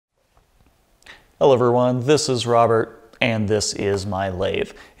Hello everyone, this is Robert and this is my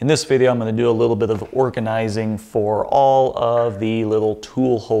lathe. In this video I'm going to do a little bit of organizing for all of the little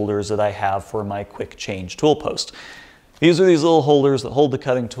tool holders that I have for my quick change tool post. These are these little holders that hold the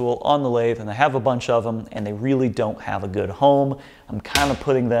cutting tool on the lathe, and I have a bunch of them and they really don't have a good home. I'm kind of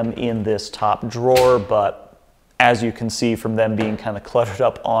putting them in this top drawer, but as you can see from them being kind of cluttered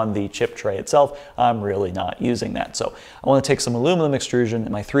up on the chip tray itself, I'm really not using that. So I want to take some aluminum extrusion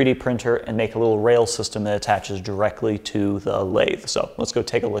in my 3D printer and make a little rail system that attaches directly to the lathe. So let's go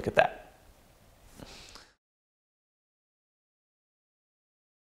take a look at that.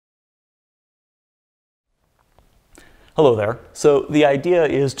 Hello there. So the idea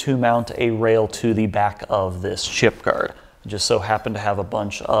is to mount a rail to the back of this chip guard. I just so happen to have a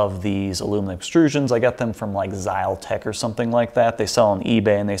bunch of these aluminum extrusions. I got them from like Lathe or something like that. They sell on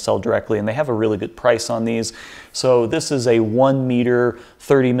eBay and they sell directly, and they have a really good price on these. So this is a 1 meter,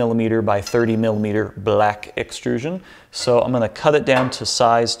 30 millimeter by 30 millimeter black extrusion. So I'm going to cut it down to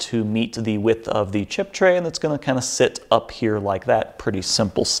size to meet the width of the chip tray, and it's going to kind of sit up here like that. Pretty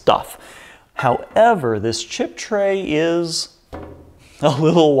simple stuff. However, this chip tray is a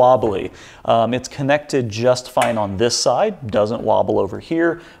little wobbly. It's connected just fine on this side, doesn't wobble over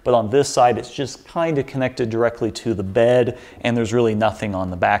here, but on this side it's just kind of connected directly to the bed, and there's really nothing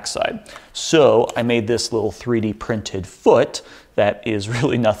on the back side. So I made this little 3D printed foot that is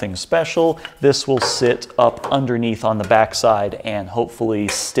really nothing special. This will sit up underneath on the back side and hopefully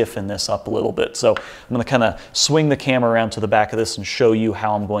stiffen this up a little bit. So I'm going to kind of swing the camera around to the back of this and show you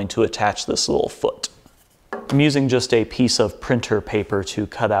how I'm going to attach this little foot. I'm using just a piece of printer paper to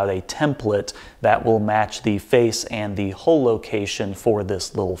cut out a template that will match the face and the hole location for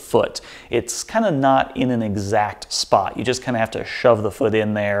this little foot. It's kind of not in an exact spot. You just kind of have to shove the foot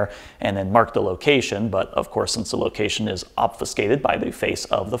in there and then mark the location. But of course, since the location is obfuscated by the face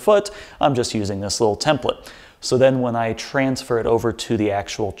of the foot, I'm just using this little template. So then when I transfer it over to the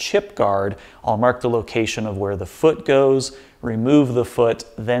actual chip guard, I'll mark the location of where the foot goes, remove the foot,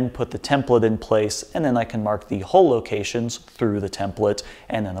 then put the template in place, and then I can mark the hole locations through the template,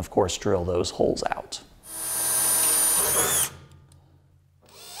 and then of course drill those holes out.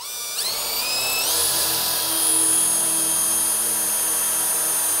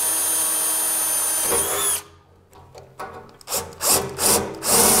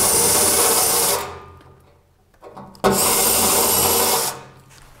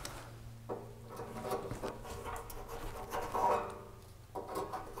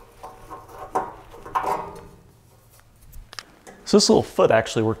 So this little foot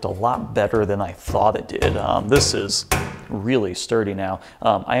actually worked a lot better than I thought it did. This is really sturdy now.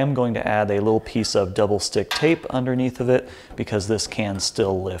 I am going to add a little piece of double stick tape underneath of it because this can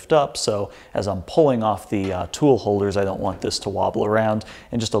still lift up. So as I'm pulling off the tool holders, I don't want this to wobble around,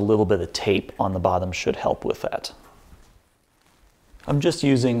 and just a little bit of tape on the bottom should help with that. I'm just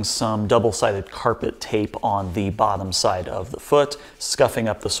using some double-sided carpet tape on the bottom side of the foot, scuffing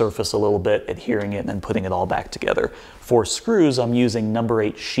up the surface a little bit, adhering it, and then putting it all back together. For screws, I'm using number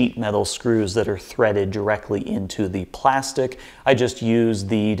 8 sheet metal screws that are threaded directly into the plastic. I just use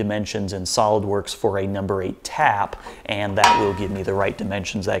the dimensions in SolidWorks for a number 8 tap, and that will give me the right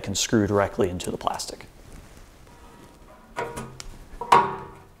dimensions that I can screw directly into the plastic.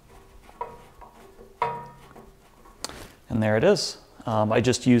 And there it is. I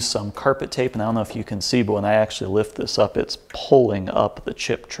just used some carpet tape, and I don't know if you can see, but when I actually lift this up, it's pulling up the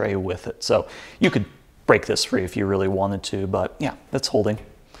chip tray with it. So you could break this free if you really wanted to, but yeah, it's holding.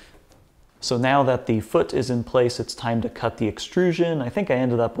 So now that the foot is in place, it's time to cut the extrusion. I think I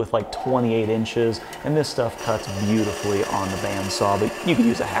ended up with like 28 inches, and this stuff cuts beautifully on the bandsaw, but you could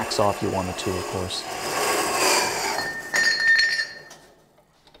use a hacksaw if you wanted to, of course.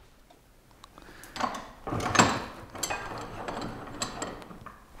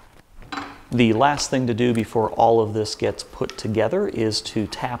 The last thing to do before all of this gets put together is to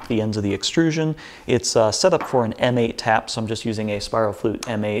tap the ends of the extrusion. It's set up for an M8 tap, so I'm just using a spiral flute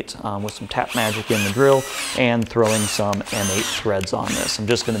M8 with some tap magic in the drill and throwing some M8 threads on this. I'm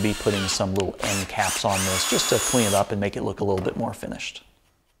just going to be putting some little end caps on this just to clean it up and make it look a little bit more finished.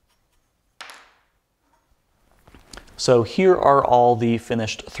 So here are all the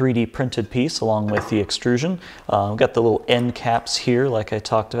finished 3D printed piece along with the extrusion. We've got the little end caps here like I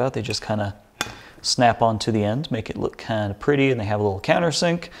talked about. They just kind of snap onto the end, make it look kind of pretty, and they have a little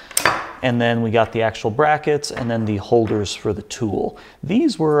countersink. And then we got the actual brackets and then the holders for the tool.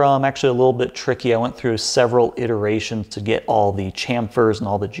 These were actually a little bit tricky. I went through several iterations to get all the chamfers and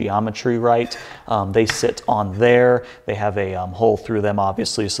all the geometry right. They sit on there. They have a hole through them,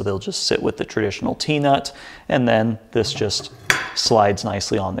 obviously, so they'll just sit with the traditional T-nut. And then this just slides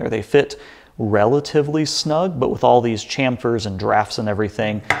nicely on there. They fit relatively snug, but with all these chamfers and drafts and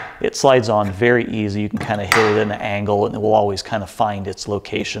everything, it slides on very easy. You can kind of hit it at an angle and it will always kind of find its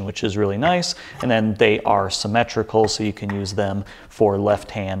location, which is really nice. And then they are symmetrical, so you can use them for left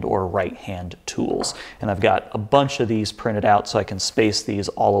hand or right hand tools. And I've got a bunch of these printed out so I can space these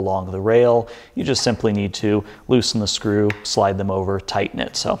all along the rail. You just simply need to loosen the screw, slide them over, tighten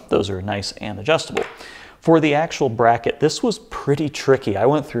it. So those are nice and adjustable. For the actual bracket, this was pretty tricky. I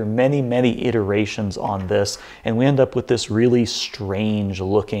went through many iterations on this, and we end up with this really strange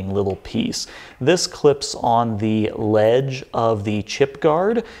looking little piece. This clips on the ledge of the chip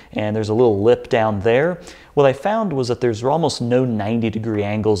guard, and there's a little lip down there. What I found was that there's almost no 90-degree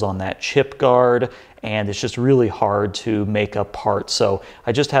angles on that chip guard, and it's just really hard to make a part. So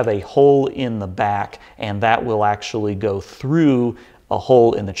I just have a hole in the back, and that will actually go through a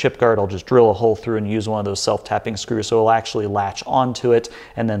hole in the chip guard. I'll just drill a hole through and use one of those self-tapping screws, so it'll actually latch onto it,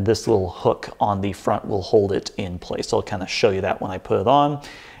 and then this little hook on the front will hold it in place. I'll kind of show you that when I put it on.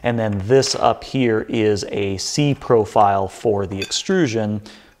 And then this up here is a C profile for the extrusion,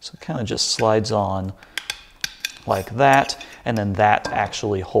 so it kind of just slides on like that, and then that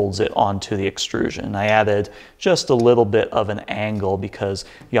actually holds it onto the extrusion. I added just a little bit of an angle because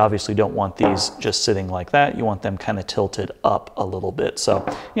you obviously don't want these just sitting like that. You want them kind of tilted up a little bit. So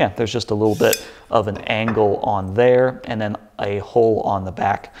yeah, there's just a little bit of an angle on there, and then a hole on the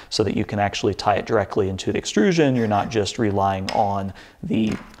back so that you can actually tie it directly into the extrusion. You're not just relying on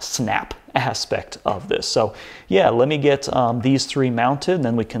the snap aspect of this. So yeah, let me get these three mounted, and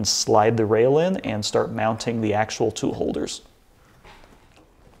then we can slide the rail in and start mounting the actual tool holders.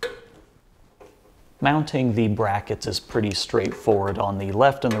 Mounting the brackets is pretty straightforward. On the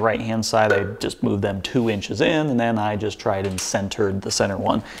left and the right hand side, I just moved them 2 inches in, and then I just tried and centered the center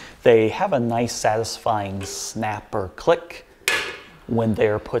one. They have a nice satisfying snap or click when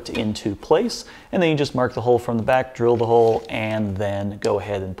they're put into place, and then you just mark the hole from the back, drill the hole, and then go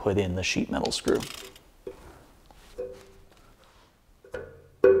ahead and put in the sheet metal screw.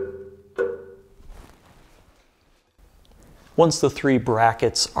 Once the 3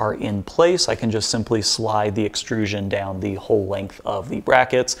 brackets are in place, I can just simply slide the extrusion down the whole length of the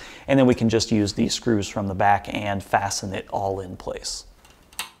brackets, and then we can just use these screws from the back and fasten it all in place.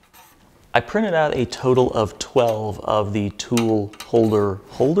 I printed out a total of 12 of the tool holder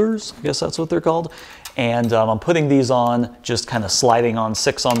holders, I guess that's what they're called. And I'm putting these on, just kind of sliding on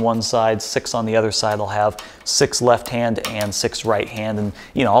 6 on one side, 6 on the other side. I'll have 6 left hand and 6 right hand. And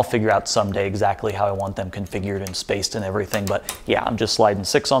you know, I'll figure out someday exactly how I want them configured and spaced and everything. But yeah, I'm just sliding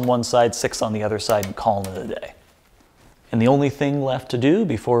 6 on one side, 6 on the other side, and calling it a day. And the only thing left to do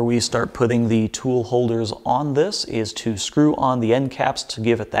before we start putting the tool holders on this is to screw on the end caps to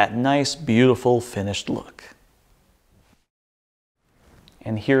give it that nice, beautiful, finished look.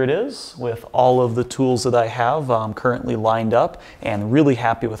 And here it is with all of the tools that I have currently lined up, and really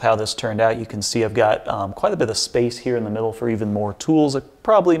happy with how this turned out. You can see I've got quite a bit of space here in the middle for even more tools,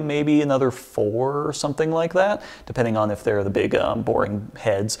 probably maybe another 4 or something like that, depending on if they're the big boring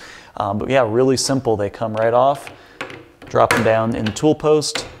heads. But yeah, really simple. They come right off, drop them down in the tool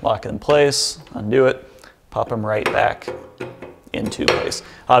post, lock it in place, undo it, pop them right back into place.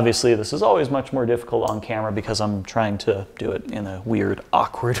 Obviously, this is always much more difficult on camera because I'm trying to do it in a weird,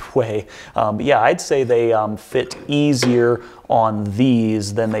 awkward way. But yeah, I'd say they fit easier on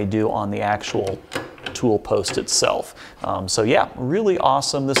these than they do on the actual tool post itself. So yeah, really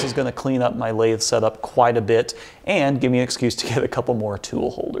awesome. This is going to clean up my lathe setup quite a bit and give me an excuse to get a couple more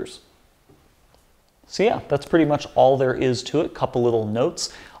tool holders. So yeah, that's pretty much all there is to it. Couple little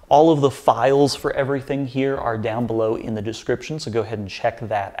notes. All of the files for everything here are down below in the description, so go ahead and check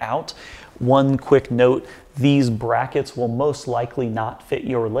that out. One quick note, these brackets will most likely not fit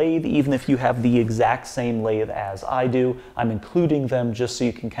your lathe, even if you have the exact same lathe as I do. I'm including them just so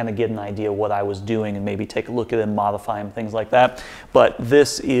you can kind of get an idea what I was doing and maybe take a look at them, modify them, things like that. But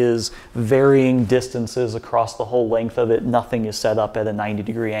this is varying distances across the whole length of it. Nothing is set up at a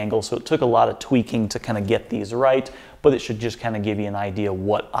 90-degree angle, so it took a lot of tweaking to kind of get these right, but it should just kind of give you an idea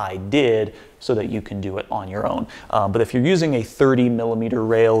what I did so that you can do it on your own. But if you're using a 30mm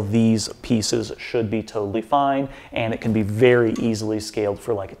rail, these pieces should be totally fine, and it can be very easily scaled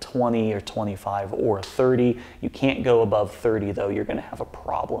for like a 20 or 25 or 30. You can't go above 30 though, you're gonna have a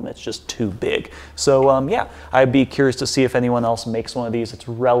problem. It's just too big. So yeah, I'd be curious to see if anyone else makes one of these. It's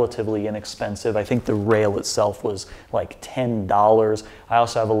relatively inexpensive. I think the rail itself was like $10. I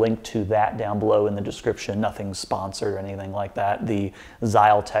also have a link to that down below in the description. Nothing sponsored or anything like that. The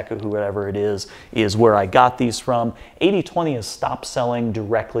Zyletech or whoever it is is where I got these from. 80/20 has stopped selling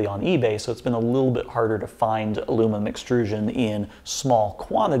directly on eBay, so it's been a little bit harder to find aluminum extrusion in small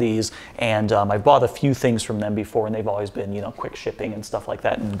quantities, and I've bought a few things from them before, and they've always been, you know, quick shipping and stuff like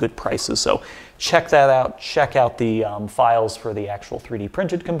that and good prices. So check that out. Check out the files for the actual 3D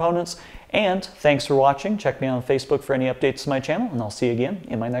printed components. And thanks for watching. Check me out on Facebook for any updates to my channel, and I'll see you again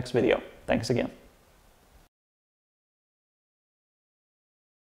in my next video. Thanks again.